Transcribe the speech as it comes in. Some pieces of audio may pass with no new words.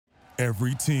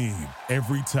Every team,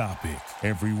 every topic,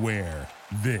 everywhere.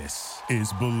 This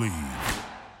is Believe.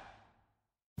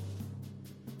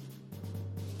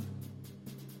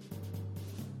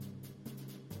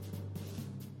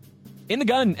 In the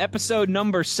Gun, episode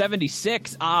number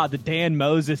 76. The Dan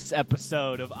Moses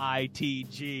episode of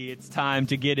ITG. It's time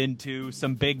to get into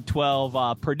some Big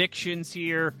 12 predictions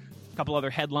here. A couple other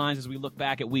headlines as we look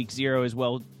back at week 0 as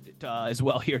well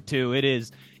here too. It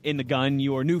is In the Gun,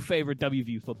 your new favorite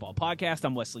WVU football podcast.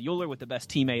 I'm Wesley Euler with the best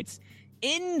teammates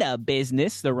in the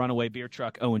business, the runaway beer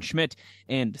truck Owen Schmidt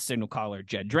and signal caller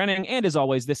Jed Drenning. And as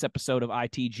always, this episode of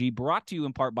ITG brought to you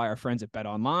in part by our friends at Bet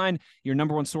Online, your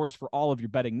number one source for all of your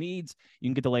betting needs. You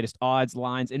can get the latest odds,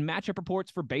 lines, and matchup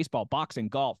reports for baseball, boxing,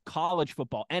 golf, college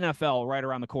football, NFL right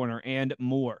around the corner, and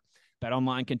more.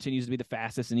 BetOnline continues to be the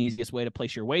fastest and easiest way to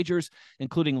place your wagers,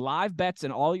 including live bets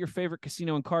and all your favorite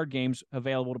casino and card games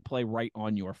available to play right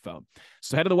on your phone.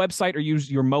 So head to the website or use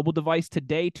your mobile device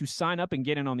today to sign up and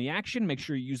get in on the action. Make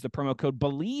sure you use the promo code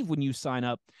BELIEVE when you sign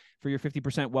up for your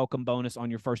 50% welcome bonus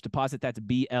on your first deposit. That's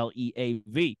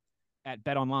BLEAV at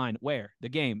BetOnline, where the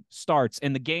game starts.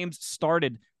 And the games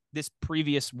started this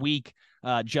previous week,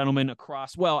 gentlemen,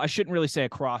 I shouldn't really say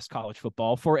across college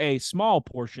football, for a small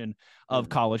portion of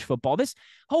college football. This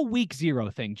whole week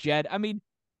 0 thing, Jed, I mean,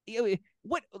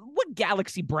 what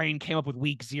galaxy brain came up with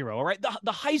week 0, all right?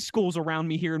 The high schools around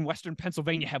me here in Western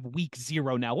Pennsylvania have week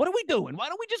 0 now. What are we doing? Why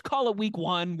don't we just call it week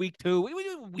 1, week 2? We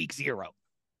do week 0.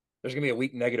 There's going to be a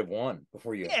week -1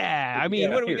 before you. Yeah, I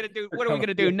mean, what are we going to do? What are we going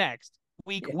to do next?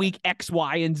 Week X,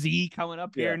 Y, and Z coming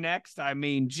up here next. I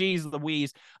mean, geez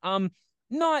Louise.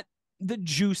 Not the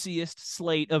juiciest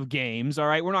slate of games, all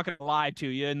right? We're not going to lie to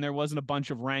you, and there wasn't a bunch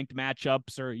of ranked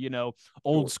matchups or,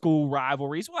 old school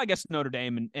rivalries. Well, I guess Notre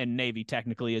Dame and Navy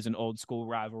technically is an old school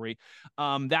rivalry.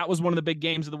 That was one of the big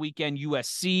games of the weekend.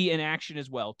 USC in action as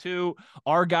well, too.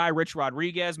 Our guy, Rich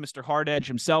Rodriguez, Mr. Hard Edge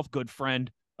himself, good friend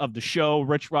of the show,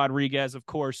 Rich Rodriguez, of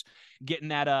course, getting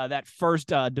that first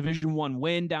Division I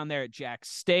win down there at Jack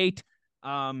State.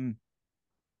 Again,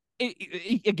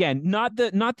 not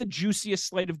the juiciest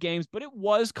slate of games, but it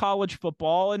was college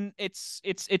football, and it's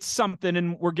something,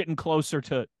 and we're getting closer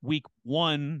to week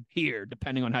 1 here,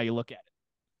 depending on how you look at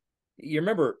it. You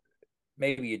remember,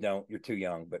 maybe you don't, you're too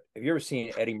young, but have you ever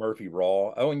seen Eddie Murphy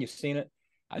Raw? Oh, and you've seen it?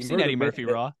 I've seen Eddie Murphy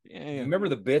Raw. Yeah. You remember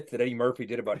the bit that Eddie Murphy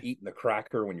did about eating the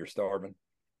cracker when you're starving?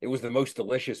 It was the most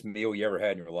delicious meal you ever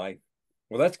had in your life.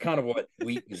 Well, that's kind of what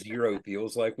week 0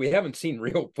 feels like. We haven't seen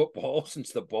real football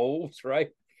since the bowls, right?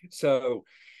 So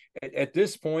at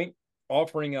this point,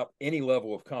 offering up any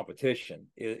level of competition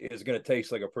is going to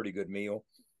taste like a pretty good meal.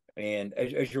 And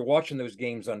as you're watching those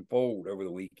games unfold over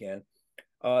the weekend,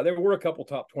 there were a couple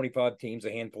top 25 teams,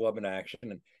 a handful of in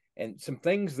action, and some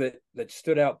things that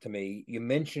stood out to me. You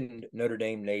mentioned Notre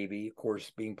Dame Navy, of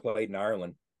course, being played in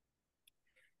Ireland.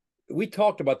 We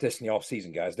talked about this in the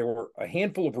offseason, guys. There were a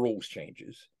handful of rules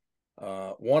changes,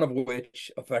 one of which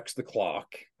affects the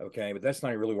clock, okay? But that's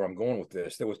not really where I'm going with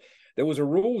this. There was a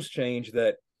rules change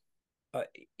that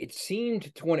it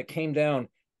seemed to, when it came down,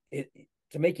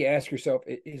 to make you ask yourself,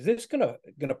 is this gonna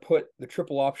put the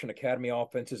triple option academy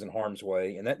offenses in harm's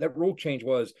way? And that rule change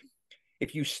was,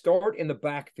 if you start in the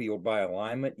backfield by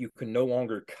alignment, you can no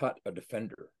longer cut a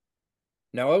defender.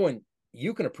 Now, Owen,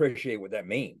 you can appreciate what that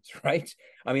means, right?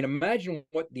 I mean, imagine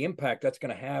what the impact that's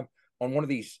going to have on one of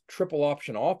these triple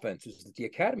option offenses that the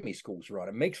academy schools run.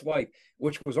 It makes life,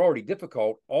 which was already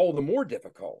difficult, all the more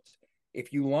difficult.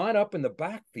 If you line up in the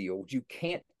backfield, you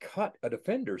can't cut a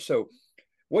defender. So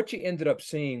what you ended up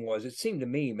seeing was, it seemed to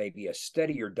me, maybe a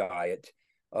steadier diet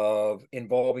of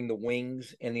involving the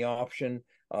wings in the option.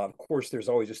 Of course, there's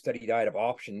always a steady diet of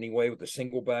option anyway with the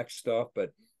single back stuff,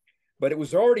 but it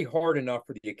was already hard enough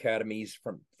for the academies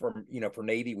from for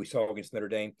Navy we saw against Notre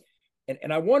Dame.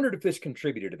 And I wondered if this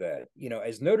contributed to that.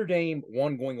 As Notre Dame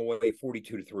won going away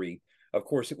 42-3, of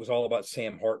course, it was all about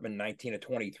Sam Hartman, 19 of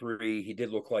 23.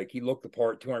 He looked the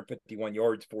part, 251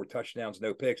 yards, 4 touchdowns,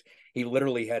 no picks. He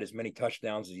literally had as many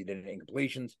touchdowns as he did in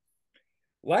incompletions.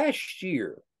 Last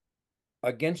year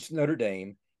against Notre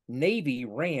Dame, Navy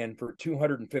ran for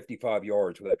 255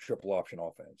 yards with that triple option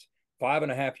offense,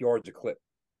 5.5 yards a clip.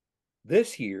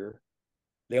 This year,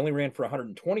 they only ran for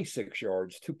 126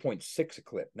 yards, 2.6 a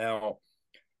clip. Now,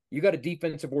 you got a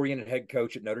defensive-oriented head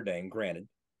coach at Notre Dame, granted,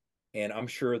 and I'm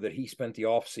sure that he spent the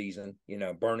offseason,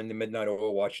 burning the midnight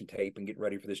oil, watching tape, and getting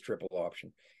ready for this triple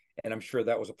option. And I'm sure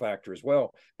that was a factor as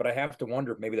well. But I have to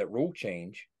wonder if maybe that rule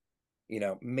change,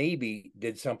 maybe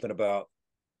did something about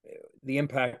the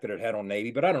impact that it had on Navy.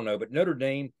 But I don't know. But Notre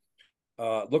Dame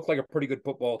looked like a pretty good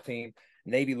football team.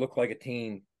 Navy looked like a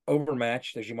team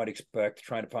overmatched, as you might expect,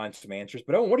 trying to find some answers.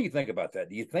 But what do you think about that?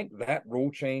 Do you think that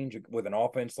rule change with an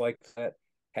offense like that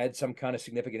had some kind of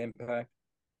significant impact?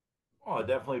 Well, it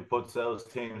definitely puts those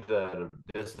teams at a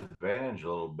disadvantage a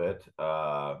little bit.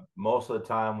 Most of the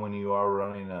time, when you are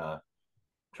running a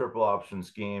triple option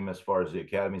scheme, as far as the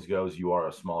academies goes, you are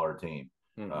a smaller team.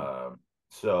 Mm-hmm.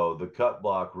 So the cut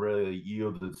block really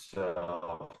yields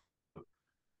itself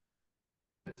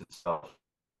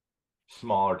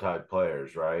smaller type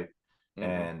players, right? Mm-hmm.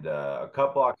 And a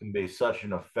cut block can be such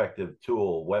an effective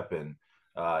weapon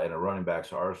in a running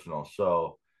back's arsenal.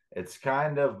 So it's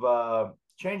kind of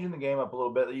changing the game up a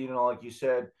little bit. Like you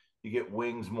said, you get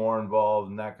wings more involved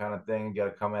and that kind of thing. You got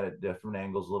to come at it different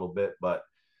angles a little bit, but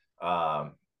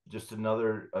just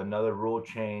another rule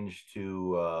change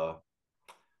to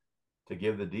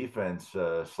give the defense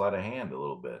sleight of hand a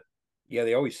little bit. Yeah,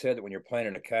 they always said that when you're playing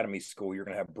in academy school, you're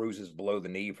going to have bruises below the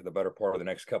knee for the better part of the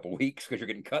next couple of weeks because you're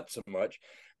getting cut so much.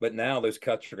 But now those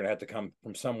cuts are going to have to come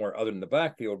from somewhere other than the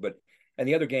backfield. And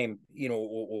the other game,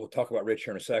 we'll talk about Rich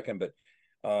here in a second, but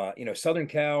Southern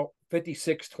Cal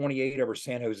 56-28 over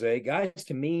San Jose. Guys,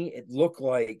 to me, it looked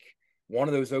like one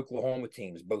of those Oklahoma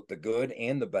teams, both the good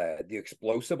and the bad, the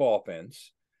explosive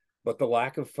offense, but the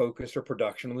lack of focus or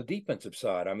production on the defensive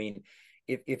side. I mean,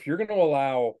 if you're going to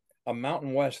allow a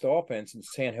Mountain West offense in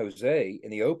San Jose in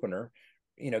the opener,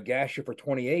 gash you for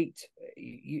 28,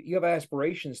 you have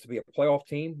aspirations to be a playoff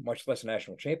team, much less a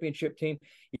national championship team.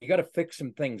 You got to fix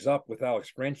some things up with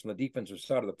Alex Grinch on the defensive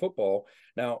side of the football.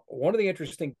 Now, one of the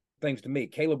interesting things to me,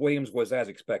 Caleb Williams was as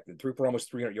expected, threw for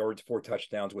almost 300 yards, 4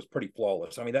 touchdowns, was pretty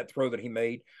flawless. I mean, that throw that he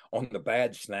made on the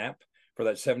bad snap for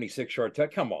that 76-yard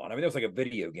touch, come on. I mean, it was like a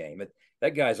video game.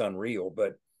 That guy's unreal.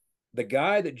 But the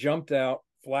guy that jumped out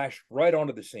flashed right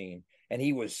onto the scene, and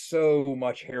he was so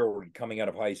much heralded coming out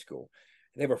of high school.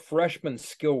 They have a freshman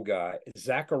skill guy,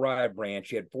 Zachariah Branch.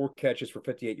 He had 4 catches for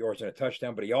 58 yards and a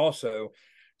touchdown, but he also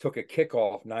took a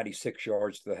kickoff 96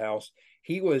 yards to the house.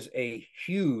 He was a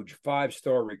huge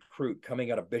 5-star recruit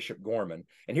coming out of Bishop Gorman.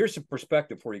 And here's some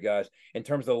perspective for you guys in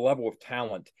terms of the level of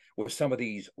talent with some of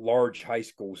these large high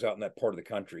schools out in that part of the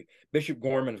country. Bishop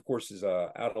Gorman, of course, is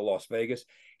out of Las Vegas.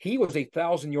 He was a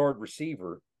 1,000-yard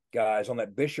receiver, guys, on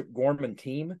that Bishop Gorman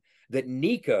team that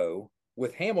Nico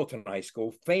with Hamilton High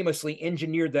School famously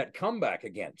engineered that comeback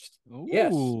against. Ooh.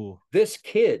 Yes, this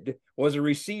kid was a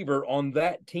receiver on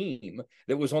that team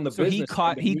that was on the business.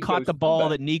 So he caught the ball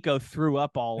that Nico threw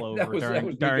up all over during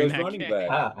Nico's running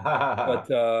back.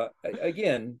 But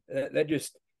again, that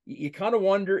just, you kind of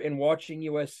wonder in watching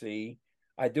USC.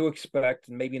 I do expect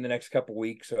maybe in the next couple of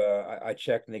weeks, I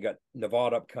checked and they got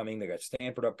Nevada upcoming. They got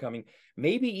Stanford upcoming,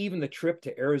 maybe even the trip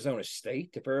to Arizona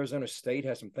State. If Arizona State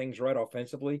has some things right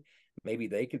offensively, maybe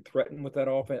they could threaten with that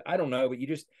offense. I don't know, but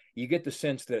you get the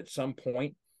sense that at some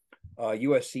point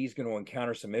USC is going to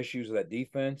encounter some issues with that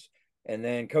defense. And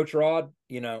then Coach Rod,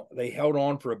 they held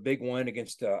on for a big win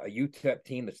against a UTEP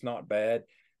team that's not bad.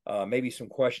 Maybe some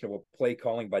questionable play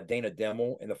calling by Dana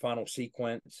Demmel in the final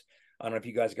sequence. I don't know if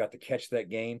you guys got to catch that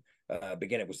game.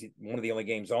 Again, it was one of the only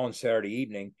games on Saturday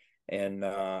evening, and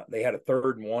they had a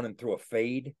 3rd and 1 and threw a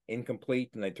fade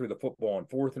incomplete, and they threw the football on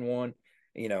 4th and 1.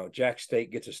 Jack State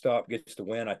gets a stop, gets the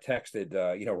win. I texted,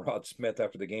 Rod Smith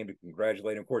after the game to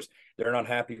congratulate him. Of course, they're not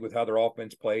happy with how their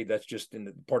offense played. That's just in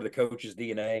the part of the coach's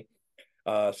DNA.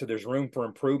 So there's room for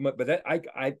improvement. But that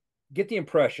I get the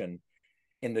impression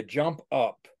in the jump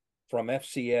up from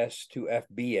FCS to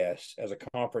FBS as a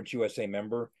Conference USA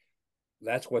member,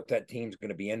 that's what that team's going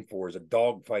to be in for, is a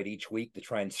dogfight each week to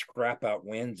try and scrap out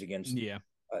wins against,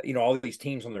 all these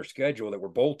teams on their schedule that were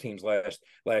bowl teams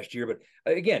last year. But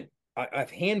again, I've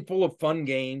handful of fun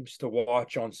games to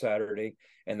watch on Saturday,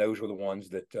 and those were the ones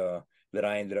that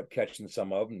I ended up catching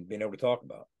some of and being able to talk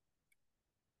about.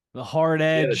 The Hard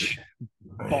Edge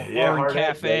Bar and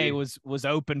Cafe was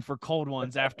open for cold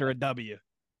ones after a W.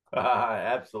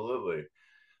 Absolutely.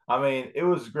 I mean, it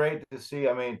was great to see.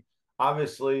 I mean,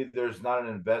 obviously there's not an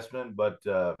investment, but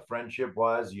friendship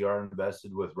wise, you are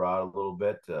invested with Rod a little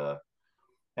bit.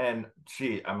 And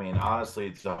I mean, honestly,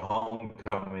 it's a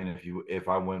homecoming if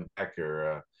I went back,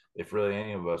 or if really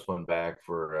any of us went back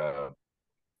for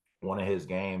one of his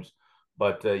games.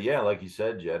 But yeah, like you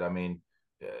said, Jed, I mean,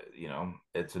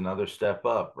 it's another step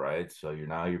up, right? So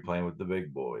you're playing with the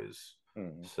big boys.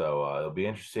 Mm-hmm. So it'll be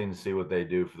interesting to see what they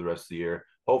do for the rest of the year.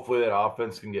 Hopefully that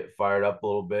offense can get fired up a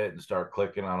little bit and start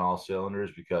clicking on all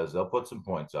cylinders, because they'll put some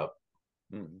points up.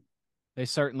 Mm-hmm. They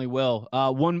certainly will.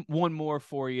 One more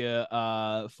for you,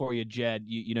 Jed.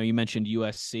 You mentioned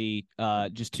USC.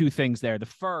 Just 2 things there. The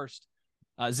first,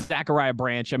 Zachariah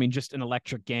Branch, I mean, just an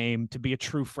electric game to be a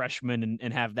true freshman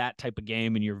and have that type of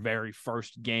game in your very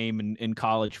first game in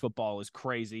college football is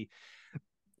crazy.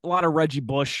 A lot of Reggie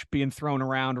Bush being thrown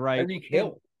around, right? Tyreek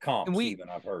Hill comps, even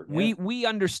I've heard. Yeah. We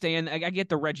understand. I get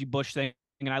the Reggie Bush thing,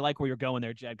 and I like where you're going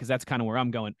there, Jed, because that's kind of where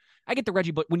I'm going. I get the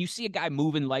Reggie Bush. When you see a guy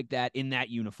moving like that in that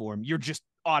uniform, you're just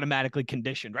automatically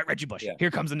conditioned, right? Reggie Bush. Yeah.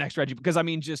 Here comes the next Reggie. Because I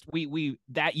mean, just we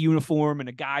that uniform and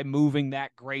a guy moving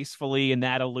that gracefully and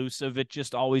that elusive, it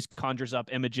just always conjures up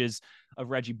images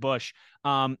of Reggie Bush.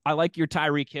 I like your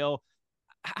Tyreek Hill.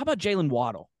 How about Jalen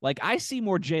Waddle? Like, I see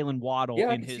more Jalen Waddle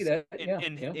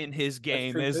in his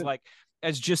game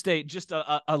as just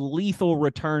a lethal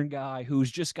return guy who's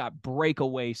just got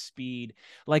breakaway speed.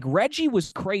 Like, Reggie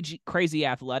was crazy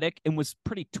athletic and was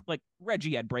pretty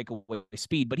Reggie had breakaway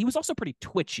speed, but he was also pretty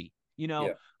twitchy. You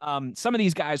know, some of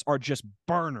these guys are just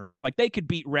burner. Like, they could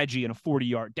beat Reggie in a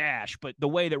 40-yard dash, but the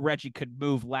way that Reggie could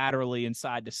move laterally and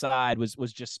side to side was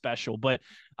just special. But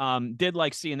did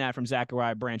like seeing that from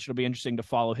Zachariah Branch. It'll be interesting to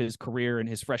follow his career in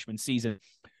his freshman season.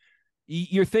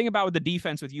 Your thing about with the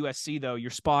defense with USC, though, you're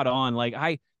spot on. Like,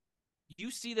 you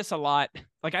see this a lot.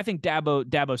 Like, I think Dabo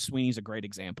Swinney's a great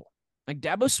example. Like,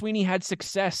 Dabo Swinney had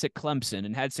success at Clemson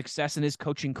and had success in his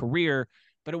coaching career,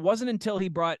 but it wasn't until he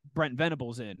brought Brent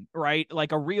Venables in, right?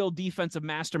 Like a real defensive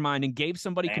mastermind, and gave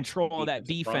somebody control of that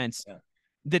defense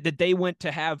that they went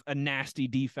to have a nasty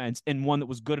defense, and one that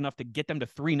was good enough to get them to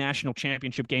 3 national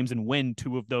championship games and win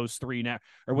 2 of those 3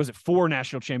 or was it 4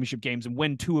 national championship games and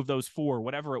win 2 of those 4,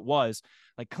 whatever it was.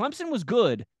 Like, Clemson was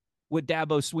good with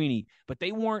Dabo Swinney, but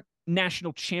they weren't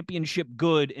national championship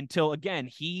good until, again,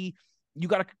 you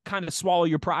got to kind of swallow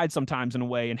your pride sometimes in a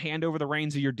way and hand over the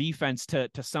reins of your defense to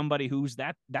somebody who's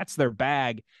that's their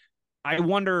bag. I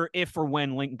wonder if or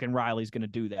when Lincoln Riley's going to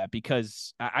do that,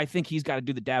 because I think he's got to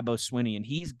do the Dabo Swinney, and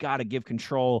he's got to give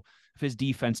control of his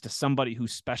defense to somebody who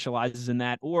specializes in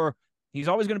that, or he's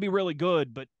always going to be really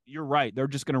good, but you're right. They're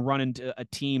just going to run into a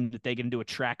team that they get into a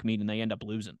track meet and they end up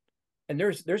losing. And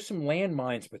there's some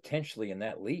landmines potentially in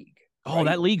that league. Oh, right?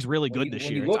 That league's really good this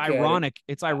year. It's ironic.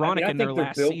 It's ironic in their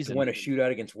last season. To win a shootout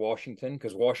against Washington,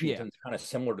 because Washington's kind of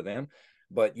similar to them.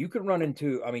 But you could run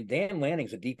into, I mean, Dan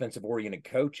Lanning's a defensive-oriented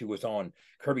coach who was on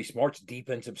Kirby Smart's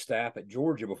defensive staff at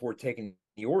Georgia before taking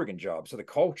the Oregon job. So the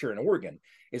culture in Oregon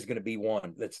is going to be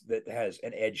one that has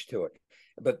an edge to it.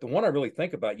 But the one I really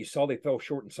think about, you saw they fell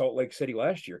short in Salt Lake City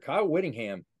last year. Kyle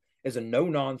Whittingham is a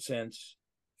no-nonsense,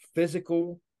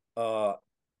 physical,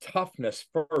 toughness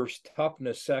first,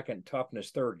 toughness second,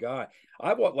 toughness third guy.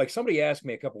 Like somebody asked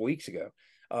me a couple weeks ago,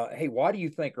 hey, why do you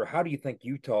think, or how do you think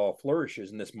Utah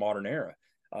flourishes in this modern era?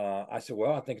 I said,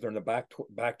 well, I think they're in the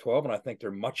back 12, and I think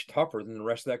they're much tougher than the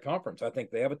rest of that conference. I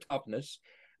think they have a toughness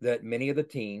that many of the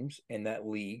teams in that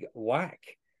league lack.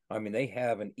 I mean, they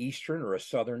have an Eastern or a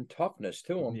Southern toughness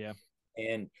to them. Yeah.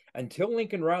 And until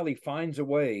Lincoln Riley finds a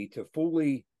way to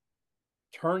fully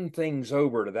turn things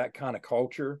over to that kind of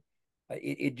culture,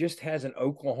 it just has an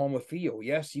Oklahoma feel.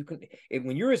 Yes, you can.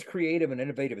 When you're as creative and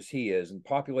innovative as he is, and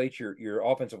populate your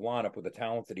offensive lineup with the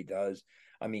talent that he does,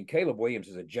 I mean, Caleb Williams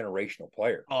is a generational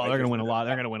player. Oh, they're going to win a lot.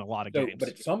 They're going to win a lot of games. But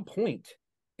at some point,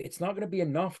 it's not going to be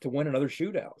enough to win another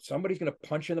shootout. Somebody's going to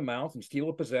punch you in the mouth and steal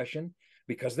a possession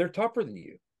because they're tougher than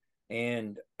you.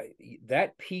 And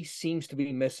that piece seems to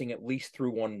be missing at least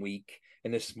through 1 week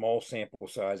in this small sample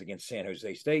size against San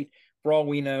Jose State. For all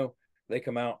we know, they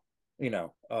come out.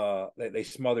 They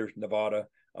smother Nevada,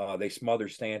 they smother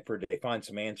Stanford, they find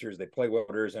some answers, they play well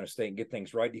at Arizona State and get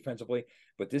things right defensively.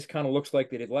 But this kind of looks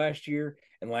like they did last year,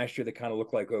 and last year they kind of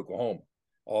looked like Oklahoma.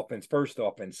 Offense first,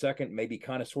 offense second, maybe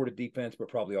kind of sort of defense, but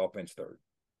probably offense third.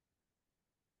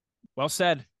 Well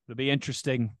said. It'll be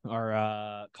interesting.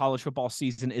 Our college football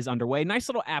season is underway. Nice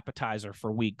little appetizer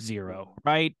for week 0,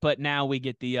 right? But now we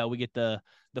get the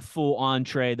full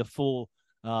entree, the full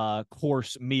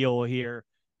course meal here,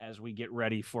 as we get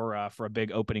ready for a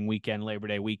big opening weekend, Labor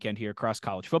Day weekend here across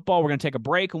college football. We're going to take a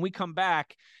break. When we come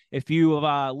back, if you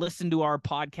listened to our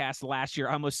podcast last year,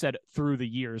 I almost said through the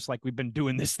years, like we've been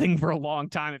doing this thing for a long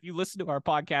time. If you listened to our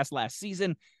podcast last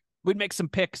season, we'd make some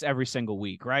picks every single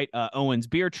week, right? Owen's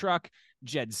Beer Truck,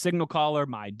 Jed's Signal Caller,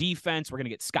 my defense. We're going to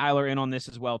get Skylar in on this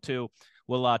as well, too.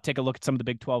 We'll take a look at some of the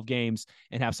Big 12 games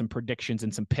and have some predictions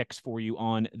and some picks for you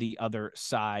on the other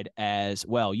side as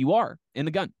well. You are in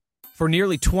the gun. For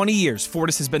nearly 20 years,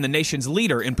 Fortis has been the nation's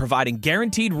leader in providing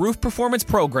guaranteed roof performance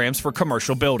programs for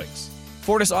commercial buildings.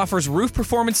 Fortis offers roof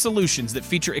performance solutions that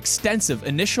feature extensive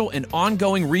initial and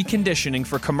ongoing reconditioning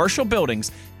for commercial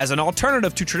buildings as an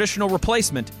alternative to traditional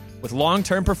replacement, with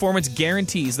long-term performance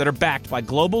guarantees that are backed by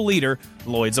global leader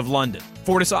Lloyd's of London.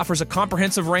 Fortis offers a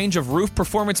comprehensive range of roof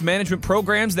performance management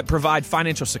programs that provide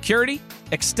financial security,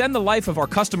 extend the life of our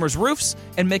customers' roofs,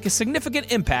 and make a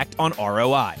significant impact on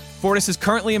ROI. Fortis is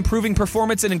currently improving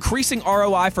performance and increasing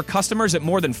ROI for customers at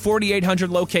more than 4,800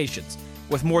 locations,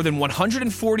 with more than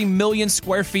 140 million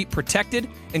square feet protected,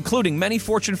 including many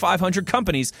Fortune 500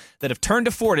 companies that have turned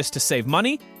to Fortis to save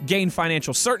money, gain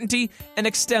financial certainty, and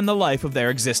extend the life of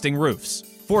their existing roofs.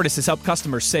 Fortis has helped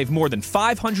customers save more than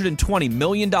 $520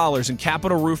 million in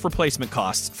capital roof replacement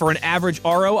costs for an average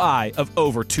ROI of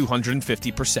over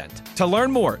 250%. To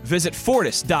learn more, visit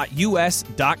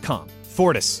fortis.us.com.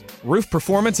 Fortis, roof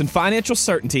performance and financial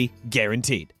certainty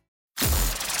guaranteed.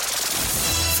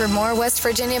 For more West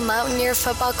Virginia Mountaineer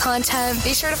football content,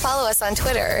 be sure to follow us on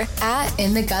Twitter at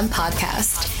In the Gun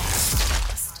Podcast.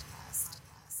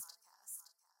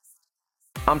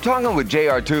 I'm talking with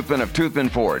J.R. Toothman of Toothman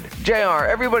Ford. J.R.,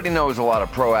 everybody knows a lot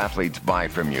of pro athletes buy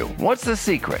from you. What's the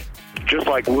secret? Just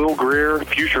like Will Greer,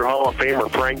 future Hall of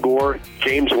Famer Frank Gore,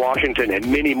 James Washington,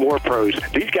 and many more pros,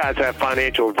 these guys have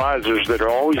financial advisors that are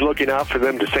always looking out for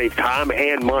them to save time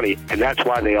and money, and that's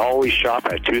why they always shop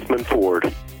at Toothman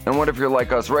Ford. And what if you're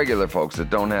like us regular folks that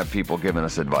don't have people giving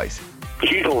us advice?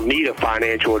 You don't need a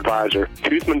financial advisor.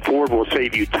 Toothman Ford will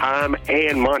save you time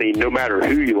and money no matter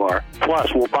who you are.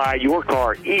 Plus, we'll buy your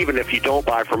car even if you don't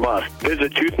buy from us.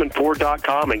 Visit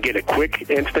toothmanford.com and get a quick,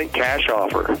 instant cash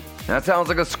offer. That sounds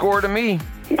like a score to me.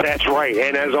 That's right.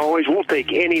 And as always, we'll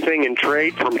take anything in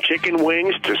trade from chicken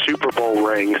wings to Super Bowl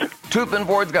rings. Toothman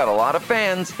Ford's got a lot of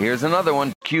fans. Here's another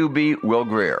one, QB Will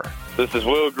Greer. This is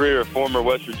Will Greer, former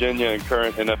West Virginia and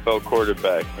current NFL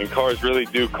quarterback. And cars really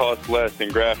do cost less in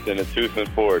Grafton at Toothman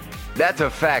Ford. That's a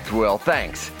fact, Will.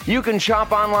 Thanks. You can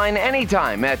shop online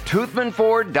anytime at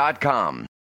toothmanford.com.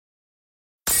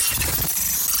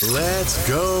 Let's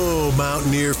go,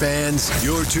 Mountaineer fans.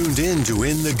 You're tuned in to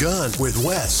In the Gun with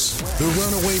Wes, the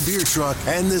runaway beer truck,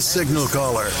 and the signal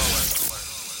caller.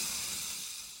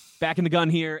 Back in the gun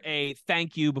here, a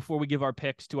thank you before we give our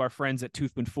picks to our friends at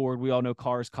Toothman Ford. We all know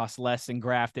cars cost less in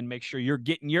Grafton. Make sure you're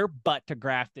getting your butt to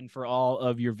Grafton for all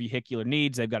of your vehicular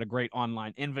needs. They've got a great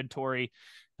online inventory,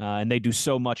 and they do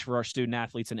so much for our student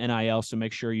athletes and NIL, so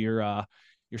make sure you're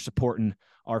supporting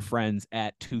our friends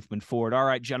at Toothman Ford. All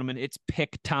right, gentlemen, it's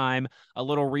pick time. A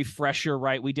little refresher,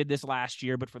 right? We did this last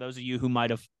year, but for those of you who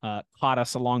might have caught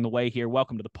us along the way here,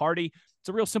 welcome to the party. It's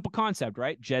a real simple concept,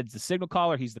 right? Jed's the signal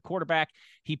caller. He's the quarterback.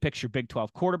 He picks your Big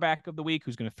 12 quarterback of the week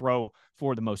who's going to throw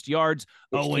for the most yards.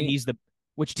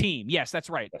 Which team? Yes, that's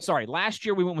right. Sorry. Last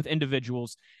year we went with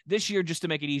individuals. This year, just to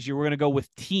make it easier, we're going to go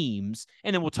with teams,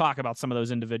 and then we'll talk about some of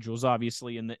those individuals,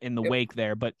 obviously, in the wake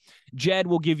there. But Jed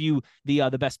will give you the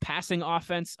best passing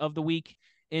offense of the week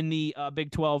in the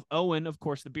Big 12. Owen, of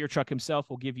course, the beer truck himself,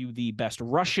 will give you the best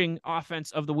rushing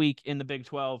offense of the week in the Big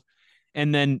 12.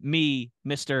 And then me,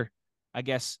 Mr. I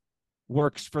guess,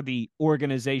 works for the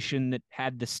organization that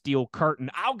had the steel curtain.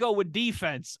 I'll go with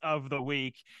defense of the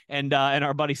week, and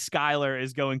our buddy Skyler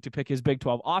is going to pick his Big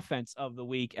 12 offense of the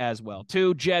week as well,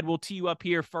 too. Jed, we'll tee you up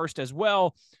here first as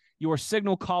well. Your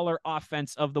signal caller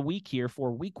offense of the week here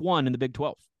for week 1 in the Big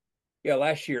 12. Yeah,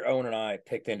 last year Owen and I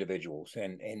picked individuals,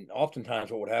 and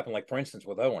oftentimes what would happen, like for instance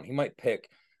with Owen, he might pick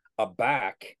a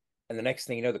back, and the next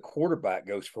thing you know, the quarterback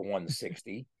goes for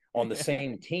 160 on the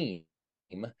same team.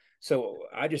 So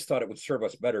I just thought it would serve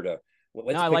us better to.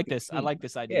 Well, I like this. I like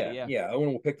this idea. Yeah.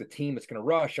 Owen will pick the team that's going to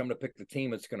rush. I'm going to pick the team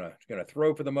that's going to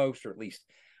throw for the most, or at least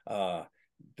to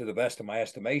the best of my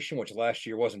estimation, which last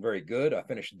year wasn't very good. I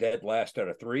finished dead last out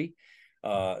of 3.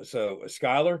 So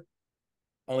Skyler,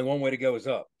 only one way to go is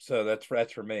up. So that's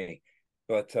for me.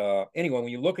 But anyway,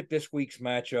 when you look at this week's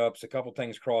matchups, a couple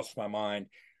things crossed my mind.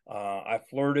 I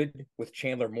flirted with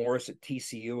Chandler Morris at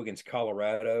TCU against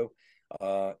Colorado.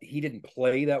 He didn't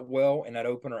play that well in that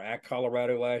opener at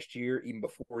Colorado last year, even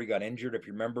before he got injured. If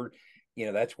you remember,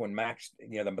 that's when Max,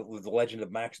 the legend of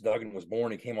Max Duggan was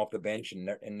born. He came off the bench and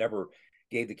never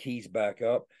gave the keys back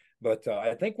up. But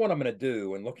I think what I'm going to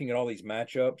do, and looking at all these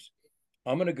matchups,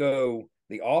 I'm going to go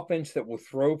the offense that will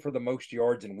throw for the most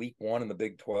yards in week 1 in the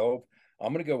Big 12.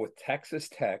 I'm going to go with Texas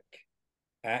Tech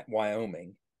at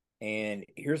Wyoming. And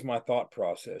here's my thought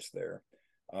process there.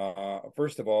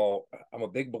 First of all, I'm a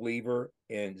big believer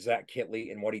in Zach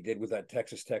Kitley and what he did with that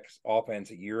Texas Tech offense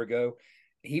a year ago.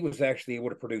 He was actually able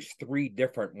to produce 3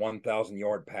 different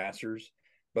 1,000-yard passers,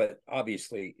 but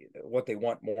obviously what they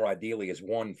want more ideally is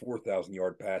 1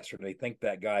 4,000-yard passer. And they think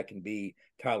that guy can be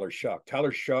Tyler Shuck.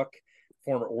 Tyler Shuck,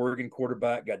 former Oregon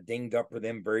quarterback, got dinged up for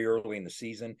them very early in the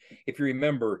season. If you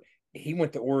remember, he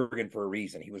went to Oregon for a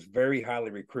reason. He was very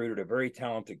highly recruited, a very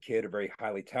talented kid, a very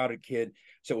highly touted kid.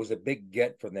 So it was a big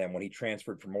get for them when he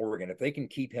transferred from Oregon. If they can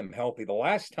keep him healthy, the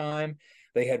last time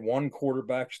they had one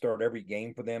quarterback start every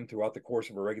game for them throughout the course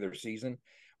of a regular season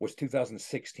was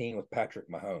 2016 with Patrick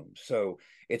Mahomes. So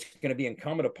it's going to be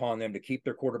incumbent upon them to keep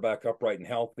their quarterback upright and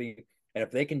healthy. And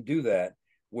if they can do that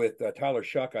with Tyler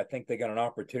Shuck, I think they got an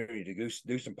opportunity to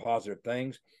do some positive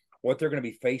things. What they're going to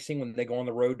be facing when they go on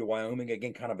the road to Wyoming,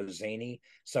 again, kind of a zany,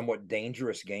 somewhat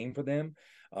dangerous game for them.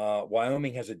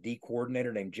 Wyoming has a D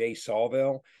coordinator named Jay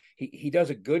Salvell. He does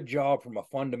a good job from a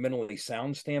fundamentally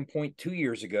sound standpoint. 2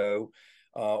 years ago,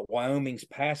 Wyoming's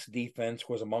pass defense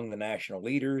was among the national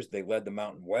leaders. They led the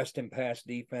Mountain West in pass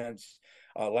defense.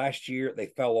 Last year, they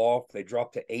fell off. They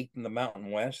dropped to 8th in the Mountain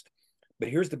West. But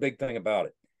here's the big thing about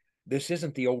it. This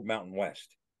isn't the old Mountain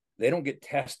West. They don't get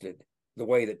tested the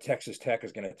way that Texas Tech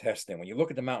is going to test them. When you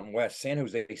look at the Mountain West, San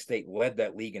Jose State led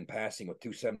that league in passing with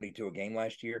 272 a game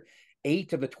last year.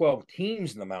 8 of the 12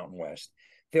 teams in the Mountain West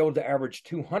failed to average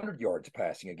 200 yards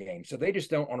passing a game. So they just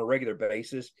don't, on a regular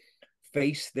basis,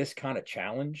 face this kind of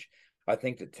challenge. I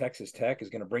think that Texas Tech is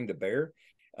going to bring to bear.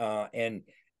 And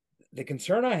the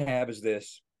concern I have is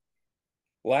this.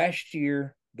 Last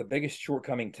year, the biggest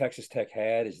shortcoming Texas Tech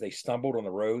had is they stumbled on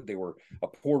the road. They were a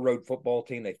poor road football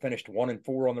team. They finished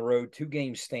 1-4 on the road. 2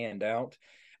 games stand out.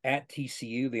 At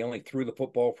TCU, they only threw the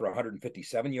football for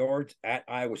 157 yards. At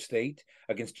Iowa State,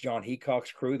 against John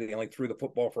Heacock's crew, they only threw the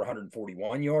football for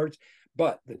 141 yards.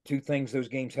 But the two things those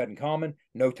games had in common,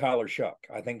 no Tyler Shuck.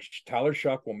 I think Tyler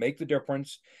Shuck will make the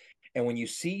difference. And when you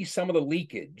see some of the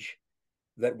leakage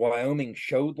that Wyoming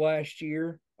showed last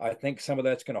year, I think some of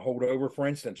that's going to hold over. For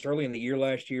instance, early in the year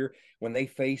last year, when they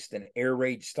faced an air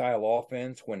raid style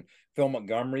offense, when Phil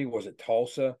Montgomery was at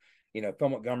Tulsa, Phil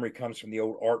Montgomery comes from the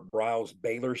old Art Briles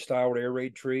Baylor style air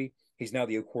raid tree. He's now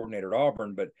the O coordinator at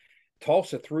Auburn, but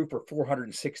Tulsa threw for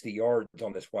 460 yards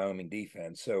on this Wyoming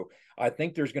defense. So I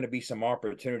think there's going to be some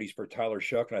opportunities for Tyler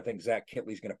Shuck, and I think Zach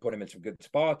Kitley's going to put him in some good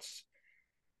spots.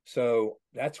 So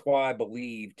that's why I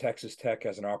believe Texas Tech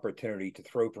has an opportunity to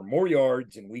throw for more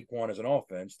yards in week 1 as an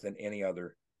offense than any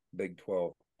other Big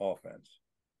 12 offense.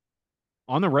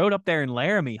 On the road up there in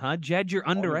Laramie, huh? Jed, you're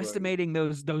underestimating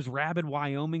those rabid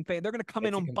Wyoming fans. They're going to come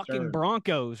in on bucking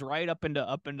Broncos right up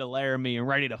into Laramie and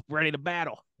ready to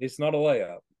battle. It's not a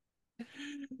layup.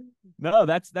 No,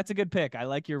 that's a good pick. I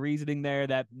like your reasoning there.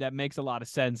 That makes a lot of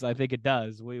sense. I think it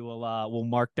does. We will we'll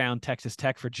mark down Texas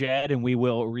Tech for Jed, and we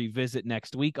will revisit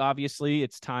next week. Obviously,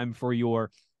 it's time for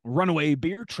your runaway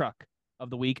beer truck of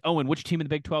the week. Owen, which team in the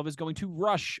Big 12 is going to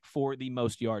rush for the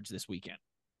most yards this weekend?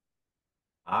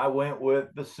 I went with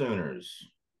the Sooners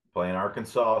playing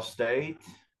Arkansas State.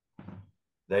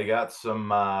 They got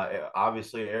some,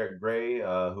 obviously Eric Gray,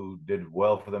 who did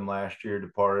well for them last year,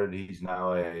 departed. He's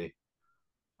now in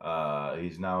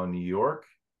New York.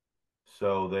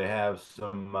 So they have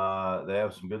some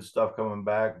good stuff coming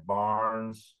back.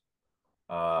 Barnes,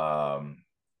 and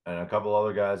a couple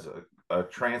other guys, a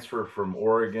transfer from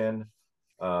Oregon.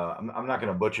 I'm not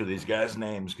going to butcher these guys'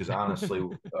 names because honestly,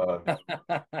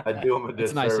 I do them a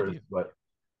disservice. Nice, but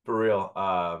for real,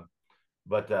 I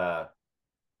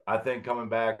think coming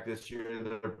back this year,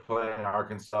 they're playing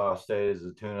Arkansas State as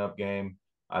a tune-up game.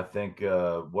 I think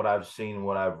what I've seen,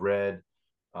 what I've read,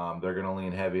 they're going to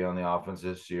lean heavy on the offense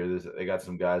this year. They got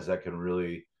some guys that can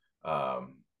really,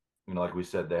 like we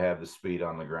said, they have the speed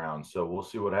on the ground. So we'll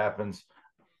see what happens.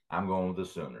 I'm going with the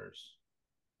Sooners.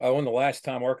 When the last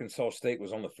time Arkansas State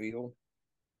was on the field,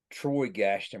 Troy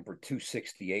gashed him for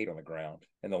 268 on the ground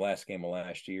in the last game of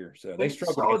last year. So they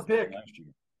struggled against last year.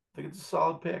 I think it's a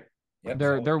solid pick. Yep,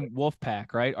 they're Wolf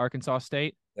Pack, right? Arkansas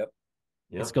State. Yep.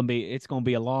 It's gonna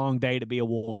be a long day to be a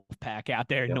Wolf Pack out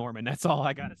there in Norman. That's all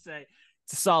I gotta say.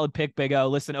 It's a solid pick, Big O.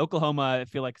 Listen, Oklahoma, I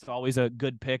feel like it's always a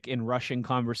good pick in rushing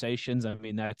conversations. I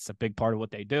mean, that's a big part of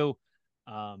what they do.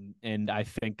 And I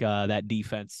think that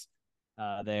defense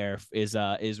there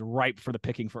is ripe for the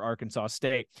picking for Arkansas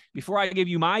State. Before I give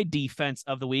you my defense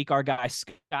of the week, our guy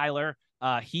Skyler,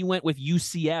 he went with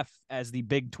UCF as the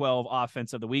Big 12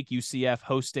 offense of the week. UCF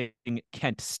hosting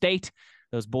Kent State.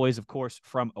 Those boys, of course,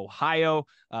 from Ohio.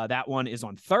 That one is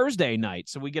on Thursday night,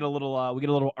 so we get a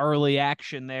little early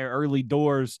action there, early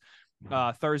doors.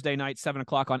 Thursday night,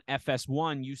 7:00 on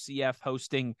FS1. UCF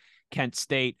hosting Kent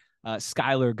State.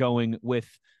 Skyler going with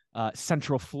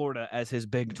Central Florida as his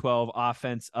Big 12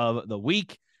 offense of the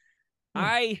week.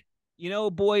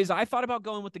 Boys, I thought about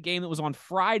going with the game that was on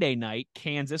Friday night,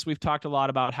 Kansas. We've talked a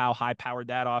lot about how high-powered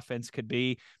that offense could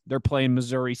be. They're playing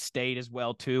Missouri State as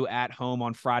well, too, at home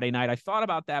on Friday night. I thought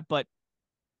about that, but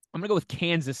I'm going to go with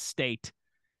Kansas State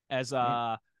as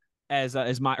I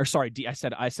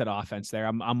said offense there.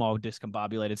 I'm all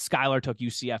discombobulated. Skylar took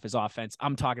UCF as offense.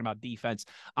 I'm talking about defense.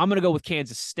 I'm going to go with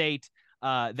Kansas State.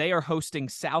 They are hosting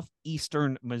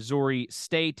Southeastern Missouri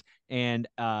State, and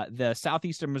the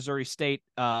Southeastern Missouri State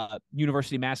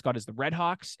University mascot is the Red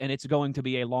Hawks, and it's going to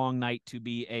be a long night to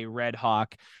be a Red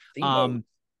Hawk. It's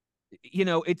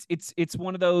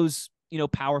one of those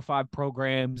Power 5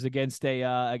 programs against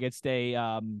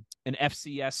an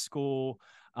FCS school.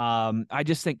 I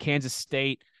just think Kansas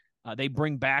State, they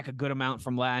bring back a good amount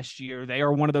from last year. They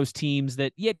are one of those teams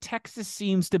that, Texas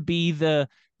seems to be the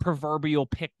proverbial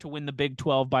pick to win the Big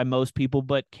 12 by most people,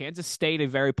 but Kansas State, a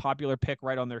very popular pick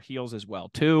right on their heels as well,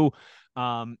 too.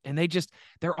 And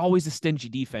they're always a stingy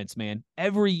defense, man.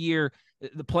 Every year,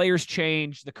 the players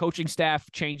change, the coaching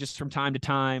staff changes from time to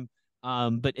time.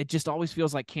 But it just always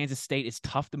feels like Kansas State is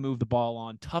tough to move the ball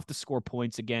on, tough to score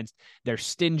points against. They're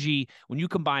stingy. When you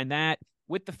combine that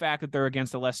with the fact that they're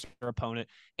against a lesser opponent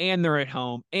and they're at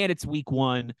home and it's week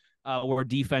 1, where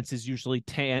defenses usually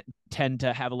tend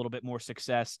to have a little bit more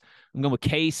success, I'm going with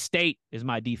K-State is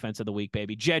my defense of the week,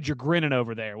 baby. Jed, you're grinning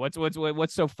over there. What's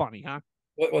so funny, huh?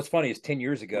 What's funny is 10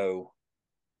 years ago,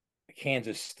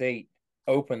 Kansas State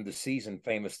opened the season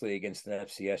famously against an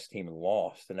FCS team and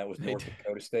lost, and that was North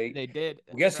Dakota State. They did.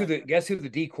 Guess who the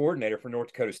D coordinator for North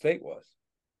Dakota State was?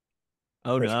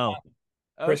 Oh, Chris no. Kleiman.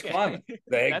 Chris Kleiman,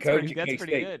 the head coach at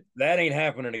K-State. Good. That ain't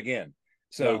happening again.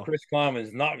 So No. Chris Kleiman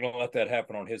is not going to let that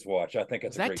happen on his watch. I think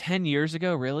was that 10 years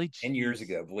ago, really? 10 years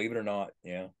ago, believe it or not.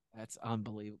 Yeah. That's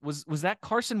unbelievable. Was that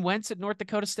Carson Wentz at North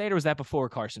Dakota State, or was that before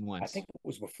Carson Wentz? I think it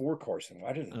was before Carson.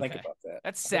 I didn't think about that.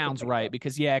 That sounds right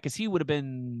because he would have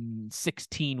been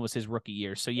 16 was his rookie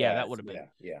year. So that would have been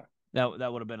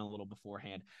that would have been a little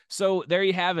beforehand. So there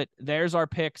you have it. There's our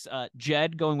picks.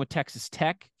 Jed going with Texas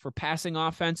Tech for passing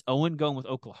offense. Owen going with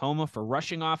Oklahoma for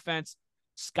rushing offense.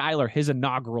 Skylar, his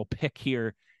inaugural pick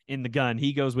here in the gun.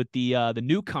 He goes with the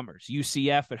newcomers,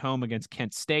 UCF at home against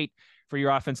Kent State for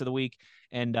your offense of the week.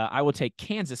 And I will take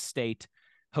Kansas State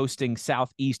hosting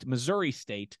Southeast Missouri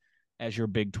State as your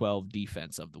Big 12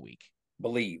 defense of the week.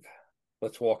 Believe.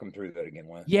 Let's walk them through that again,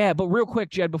 Wes. Yeah, but real quick,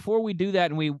 Jed, before we do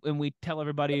that and we tell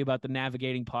everybody about the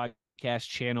Navigating Podcast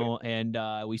channel and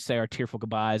we say our tearful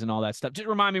goodbyes and all that stuff, just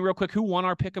remind me real quick, who won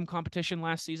our Pick'em competition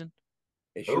last season?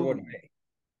 It sure wasn't me.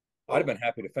 I'd have been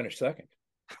happy to finish second.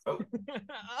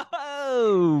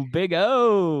 Oh, big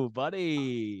O,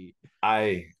 buddy.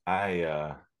 I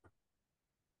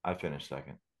finished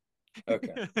second.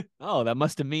 Okay. Oh, that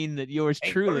must have mean that yours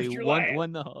truly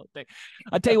won the whole thing.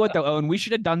 I'll tell you what, though, Owen, we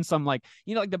should have done some like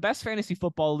the best fantasy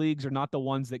football leagues are not the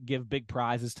ones that give big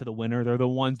prizes to the winner. They're the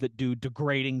ones that do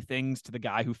degrading things to the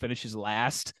guy who finishes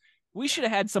last. We should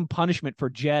have had some punishment for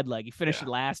Jed. Like he finished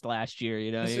last year.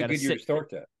 This is a good year to start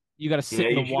that. You got to sit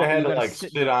in the water. You should have had to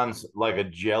sit on like a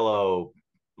Jello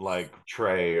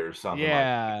tray or something.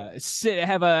 Yeah,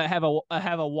 have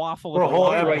a waffle for a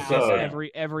whole episode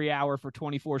every hour for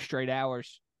 24 straight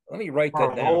hours. Let me write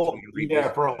that down.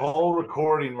 For a whole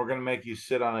recording, we're gonna make you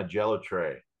sit on a Jello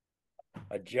tray.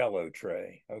 A Jello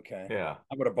tray. Okay. Yeah.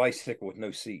 How about a bicycle with no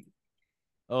seat?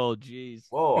 Oh, geez.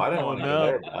 Whoa, I didn't want to go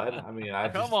there, bud. I mean,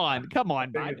 come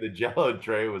on, bud. The Jello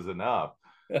tray was enough.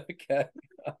 Okay.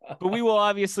 But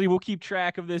we'll keep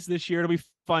track of this year. It'll be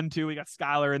fun too. We got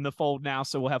Skylar in the fold now,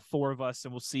 so we'll have 4 of us,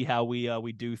 and we'll see how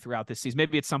we do throughout this season.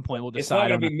 Maybe at some point we'll decide. It's not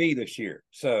going to be me this year.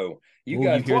 So you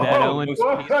guys hear that, Owen?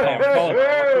 I'm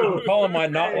calling my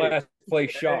not last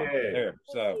place shot there.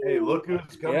 So hey, look who's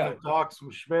coming to talk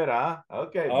some Schmidt, huh?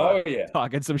 Okay. Oh yeah,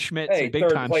 talking some Schmidt. Hey, some big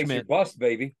third time place Schmidt. Or bust,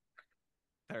 baby.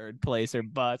 Third place or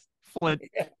bust. Flint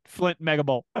Mega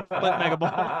Bowl. Flint Mega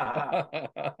Bowl.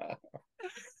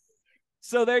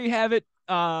 So there you have it.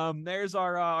 There's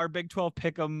our Big 12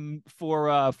 pick'em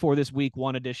for this week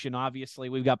 1 edition. Obviously,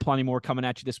 we've got plenty more coming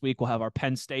at you this week. We'll have our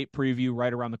Penn State preview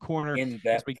right around the corner.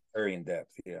 Very in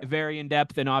depth. Yeah. Very in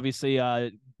depth, and obviously,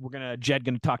 Jed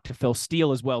gonna talk to Phil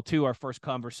Steele as well too. Our first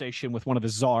conversation with one of the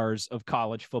czars of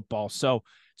college football. So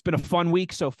it's been a fun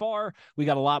week so far. We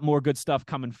got a lot more good stuff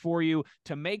coming for you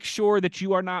to make sure that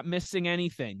you are not missing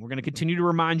anything. We're going to continue to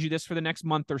remind you this for the next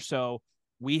month or so.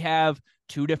 We have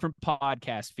 2 different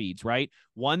podcast feeds, right?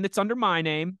 One that's under my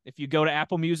name. If you go to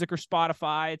Apple Music or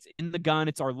Spotify, it's in the gun.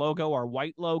 It's our logo, our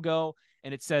white logo,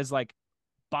 and it says like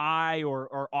by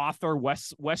or author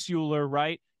Wes Euler,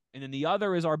 right? And then the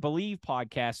other is our Believe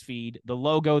podcast feed. The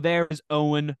logo there is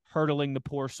Owen hurdling the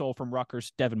poor soul from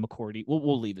Rutgers, Devin McCourty.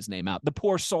 We'll leave his name out. The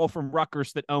poor soul from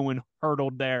Rutgers that Owen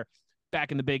hurdled there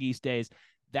back in the Big East days.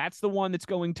 That's the one that's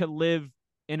going to live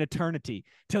in eternity,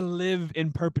 to live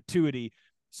in perpetuity.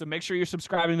 So make sure you're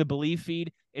subscribing to the Believe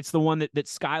feed. It's the one that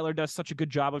Skylar does such a good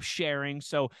job of sharing.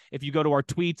 So if you go to our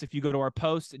tweets, if you go to our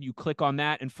posts and you click on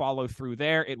that and follow through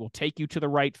there, it will take you to the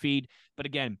right feed. But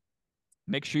again,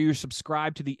 make sure you're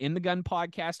subscribed to the In the Gun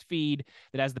podcast feed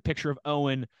that has the picture of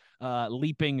Owen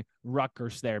leaping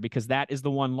Rutgers there, because that is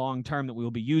the one long-term that we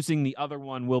will be using. The other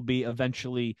one will be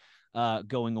eventually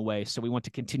going away. So we want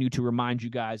to continue to remind you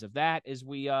guys of that as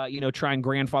we, try and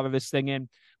grandfather this thing in.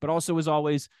 But also, as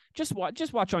always, just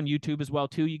watch on YouTube as well,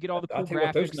 too. You get all the cool graphics.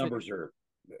 What, those numbers are.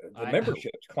 The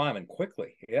membership's climbing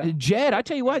quickly. Yeah. Jed, I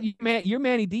tell you what, your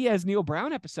Manny Diaz, Neil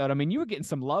Brown episode, I mean, you were getting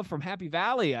some love from Happy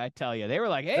Valley, I tell you. They were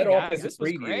like, hey, guys, this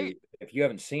was great. If you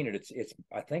haven't seen it, it's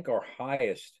I think our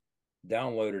highest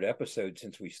downloaded episode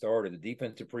since we started. The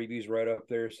defensive preview's right up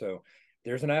there. So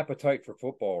there's an appetite for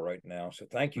football right now. So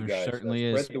thank you, guys. Certainly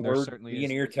is. Spread the word. Be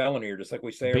an ear, tell an ear, just like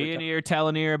we say. Be an ear, tell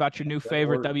an ear about your new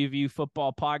favorite WVU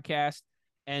football podcast.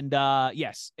 And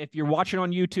yes, if you're watching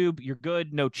on YouTube, you're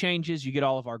good. No changes. You get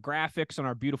all of our graphics on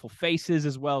our beautiful faces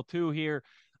as well, too, here.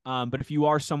 But if you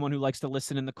are someone who likes to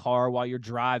listen in the car while you're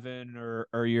driving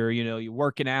or you're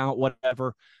working out,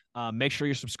 whatever, make sure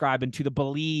you're subscribing to the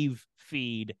Believe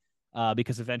feed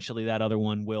because eventually that other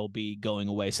one will be going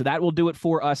away. So that will do it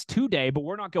for us today, but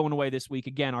we're not going away this week.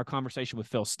 Again, our conversation with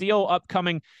Phil Steele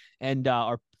upcoming and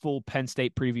our full Penn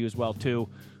State preview as well, too.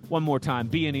 One more time,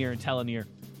 be an ear and tell an ear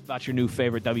about your new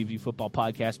favorite WVU football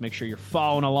podcast. Make sure you're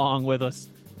following along with us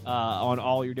on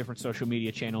all your different social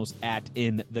media channels at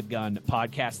In the Gun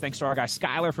Podcast. Thanks to our guy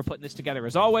Skylar for putting this together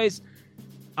as always.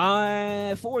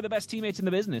 For the best teammates in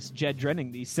the business, Jed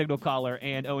Drenning, the signal caller,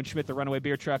 and Owen Schmidt, the runaway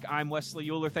beer truck, I'm Wesley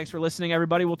Euler. Thanks for listening,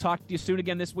 everybody. We'll talk to you soon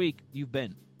again this week. You've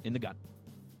been In the Gun.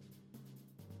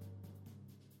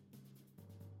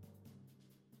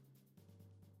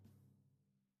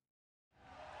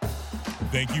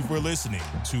 Thank you for listening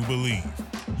to Believe.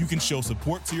 You can show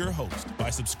support to your host by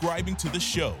subscribing to the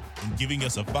show and giving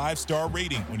us a 5-star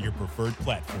rating on your preferred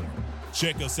platform.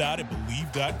 Check us out at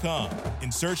Believe.com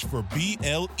and search for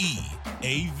BLEAV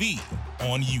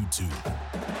on YouTube.